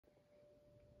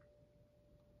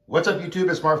What's up, YouTube?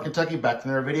 It's Marv Kentucky, back for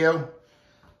another video.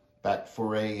 Back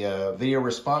for a video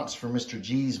response for Mr.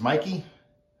 G's Mikey.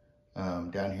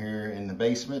 Down here in the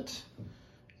basement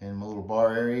in my little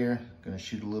bar area. Gonna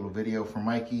shoot a little video for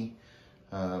Mikey.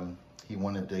 He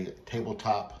wanted a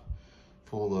tabletop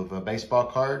full of baseball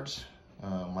cards.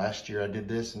 Last year I did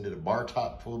this and did a bar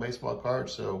top full of baseball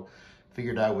cards, so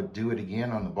figured I would do it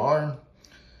again on the bar.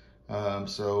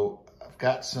 So I've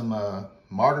got some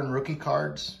modern rookie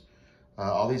cards.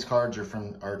 All these cards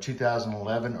are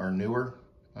 2011 or newer.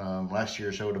 Last year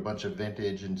I showed a bunch of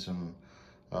vintage and some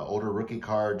older rookie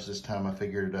cards. This time I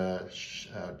figured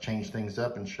change things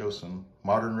up and show some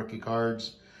modern rookie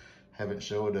cards. Haven't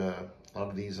showed a lot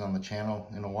of these on the channel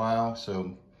in a while,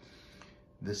 so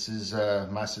this is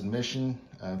my submission.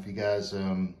 If you guys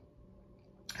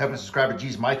haven't subscribed to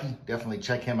G's Mikey, definitely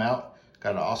check him out.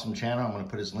 Got an awesome channel. I'm going to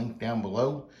put his link down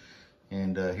below.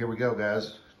 And here we go,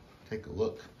 guys. Take a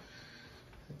look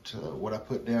at what I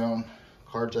put down,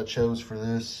 cards I chose for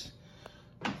this.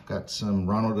 Got some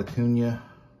Ronald Acuna.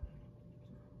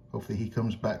 Hopefully he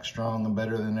comes back strong and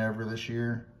better than ever this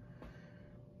year.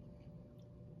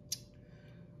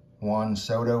 Juan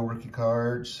Soto rookie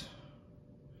cards.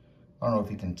 I don't know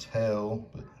if you can tell,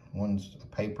 but one's a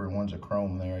paper and one's a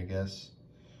chrome there, I guess.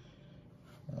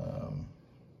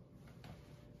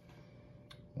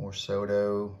 More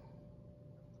Soto,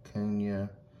 Acuna,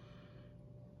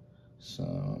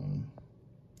 some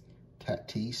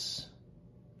Tatis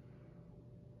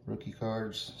rookie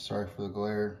cards. Sorry for the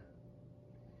glare.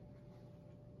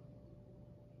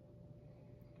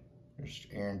 There's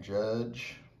Aaron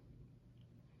Judge.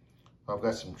 I've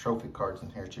got some trophy cards in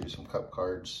here too, some cup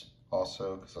cards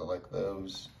also, because I like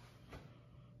those.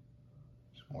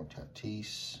 Some more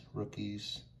Tatis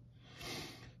rookies.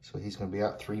 So he's going to be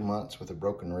out 3 months with a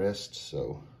broken wrist,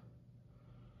 so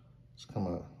it's kind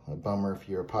of a bummer if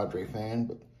you're a Padre fan,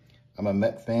 but I'm a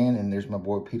Met fan, and there's my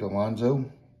boy Pete Alonso.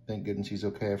 Thank goodness he's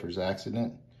okay after his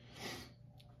accident.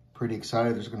 Pretty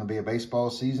excited there's going to be a baseball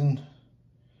season.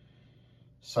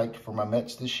 Psyched for my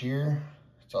Mets this year.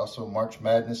 It's also March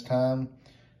Madness time.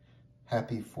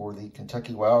 Happy for the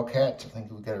Kentucky Wildcats. I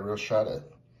think we've got a real shot at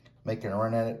making a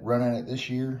run at it this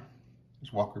year.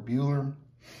 There's Walker Buehler.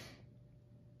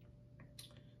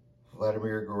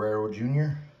 Vlad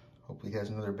Jr. Hopefully he has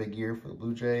another big year for the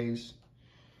Blue Jays.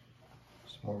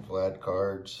 Some more Vlad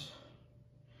cards.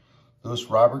 Lewis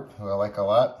Robert, who I like a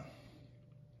lot.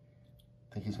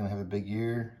 I think he's going to have a big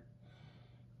year.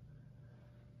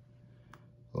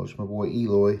 There's my boy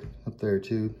Eloy up there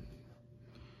too.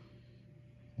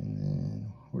 And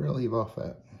then where did I leave off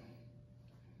at?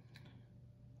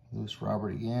 Lewis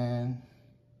Robert again.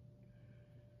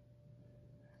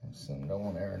 And some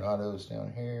Nolan Arenados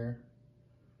down here.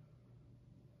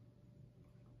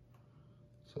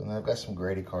 So then I've got some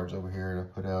Grady cards over here to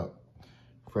put out.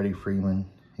 Freddie Freeman,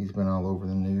 he's been all over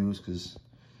the news because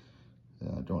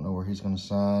I don't know where he's going to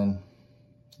sign.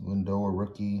 Lindor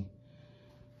rookie.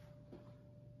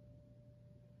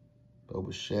 Bo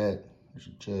Bichette, there's a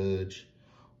Judge.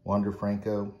 Wander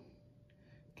Franco.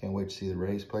 Can't wait to see the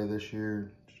Rays play this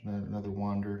year. There's another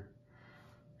Wander.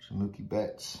 There's a Mookie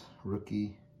Betts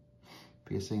rookie.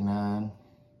 PSA 9.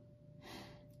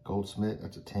 Goldsmith,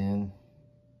 that's a 10.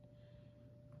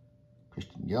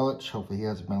 Christian Yelich, hopefully he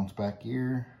has a bounce back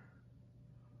year.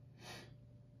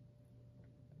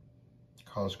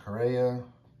 Carlos Correa.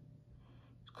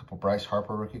 A couple Bryce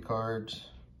Harper rookie cards.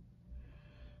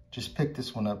 Just picked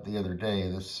this one up the other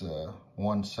day. This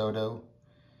Juan Soto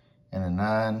and a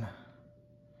 9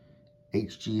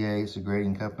 HGA. It's a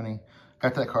grading company.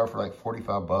 Got that card for like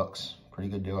 45 bucks. Pretty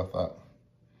good deal, I thought.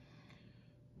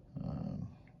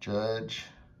 Judge.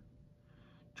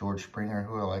 George Springer,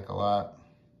 who I like a lot.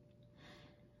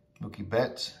 Mookie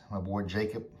Betts. My boy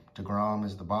Jacob Degrome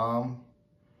is the bomb.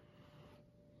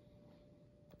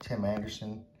 Tim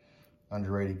Anderson.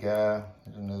 Underrated guy.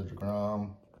 There's another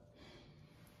Degrome.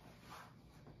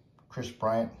 Chris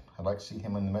Bryant, I'd like to see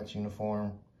him in the Mets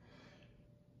uniform.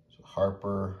 So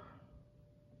Harper,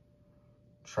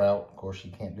 Trout. Of course,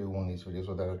 you can't do one of these videos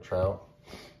without a Trout.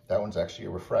 That one's actually a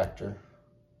refractor.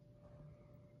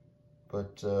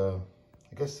 But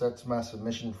I guess that's my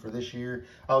submission for this year.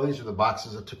 Oh, these are the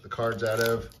boxes I took the cards out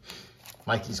of.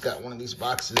 Mikey's got one of these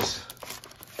boxes.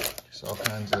 Just all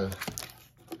kinds of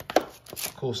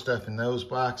cool stuff in those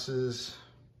boxes.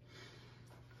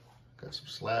 Got some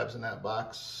slabs in that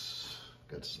box.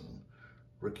 Got some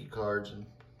rookie cards and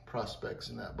prospects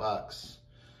in that box.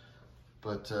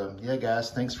 But yeah,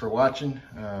 guys, thanks for watching.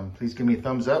 Please give me a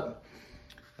thumbs up.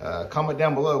 Comment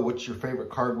down below what your favorite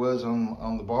card was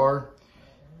on the bar.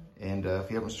 And if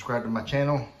you haven't subscribed to my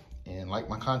channel and like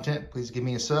my content, please give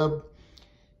me a sub.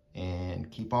 and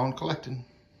keep on collecting.